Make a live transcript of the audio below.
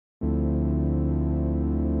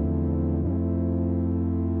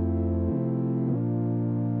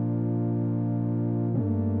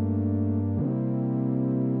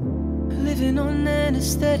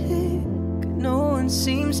anesthetic, no one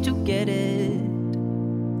seems to get it.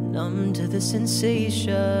 Numb to the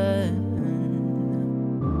sensation.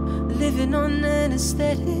 Living on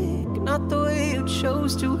anesthetic, not the way you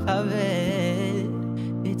chose to have it.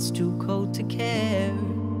 It's too cold to care,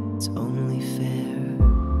 it's only fair.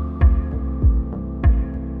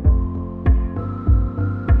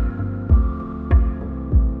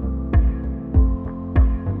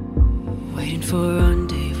 Waiting for a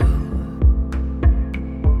rendezvous.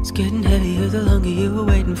 It's getting heavier the longer you were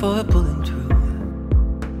waiting for a pulling through.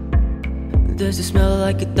 There's a smell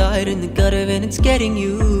like it died in the gutter and it's getting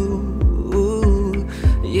you.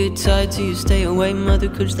 You're tired till you stay away, mother,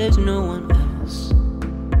 cause there's no one else.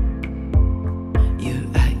 You're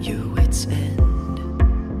at your wit's end.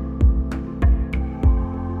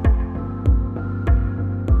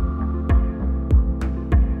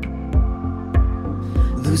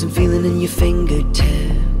 Losing feeling in your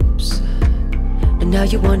fingertips, and now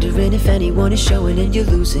you're wondering if anyone is showing and you're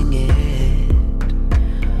losing it.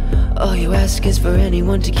 All you ask is for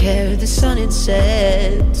anyone to care, the sun it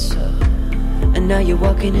sets. And now you're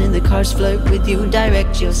walking in the cars, flirt with you,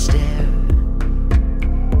 direct your stare.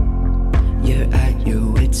 You're at your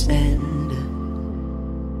wit's end.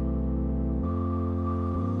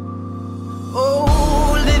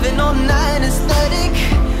 Oh, living on anesthetic,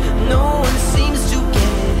 no one seems to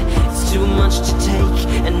get it. It's too much to take,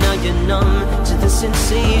 and now you're numb to the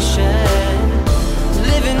sensation.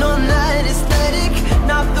 Living on anesthetic,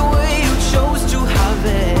 not the way you chose to have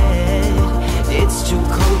it. It's too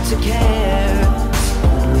cold to care, it's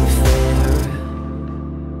only fair.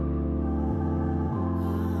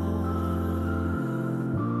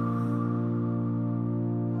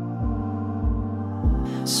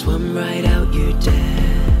 Swim right out your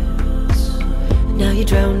depths. Now you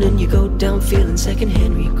drown and you go down feeling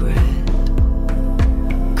secondhand regret.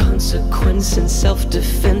 Consequence and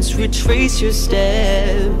self-defense, retrace your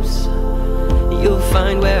steps. You'll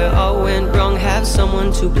find where it all went wrong, have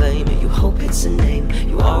someone to blame. You hope it's a name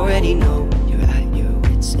you already know. You're at your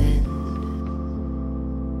wit's end.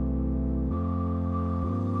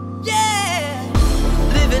 Yeah!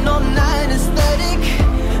 Living on anesthetic,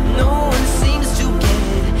 no one seems to get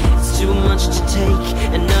it. It's too much to take,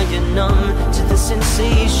 and now you're numb to the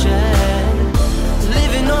sensation.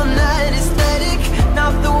 Living on anesthetic,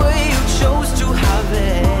 not the way you chose to have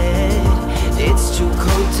it. It's too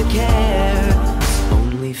cold to care, it's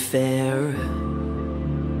only fair.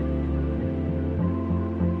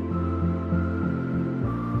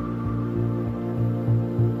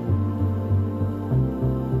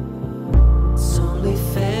 It's only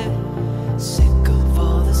fair. Sick of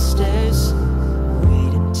all the stares.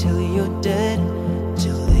 Wait until you're dead,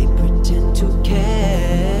 till they pretend to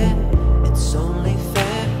care. It's only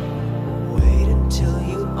fair. Wait until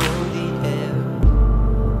you own the air.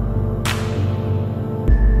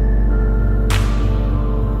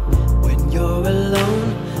 When you're alone,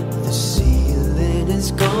 the ceiling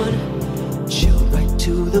is gone, chilled right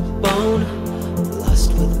to the bone,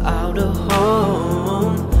 lost without a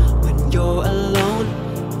home. When you're alone,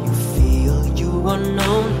 you feel you are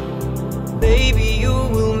known. Baby, you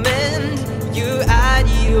will mend, you're at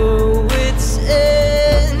your wit's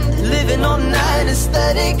end. Living on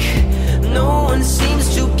anesthetic, no one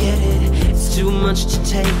seems to get it. It's too much to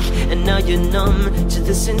take, and now you're numb to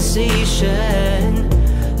the sensation.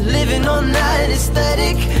 Living on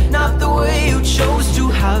anesthetic, not the way you chose to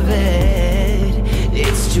have it.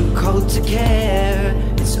 It's too cold to care,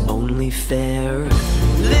 it's only fair.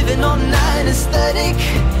 Living on anesthetic,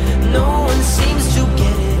 no one seems to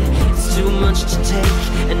get it. It's too much to take,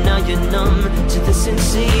 and now you're numb to the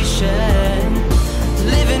sensation.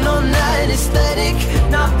 Living on anesthetic,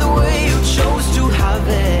 not the way you chose to have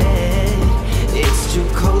it. It's too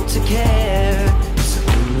cold to care.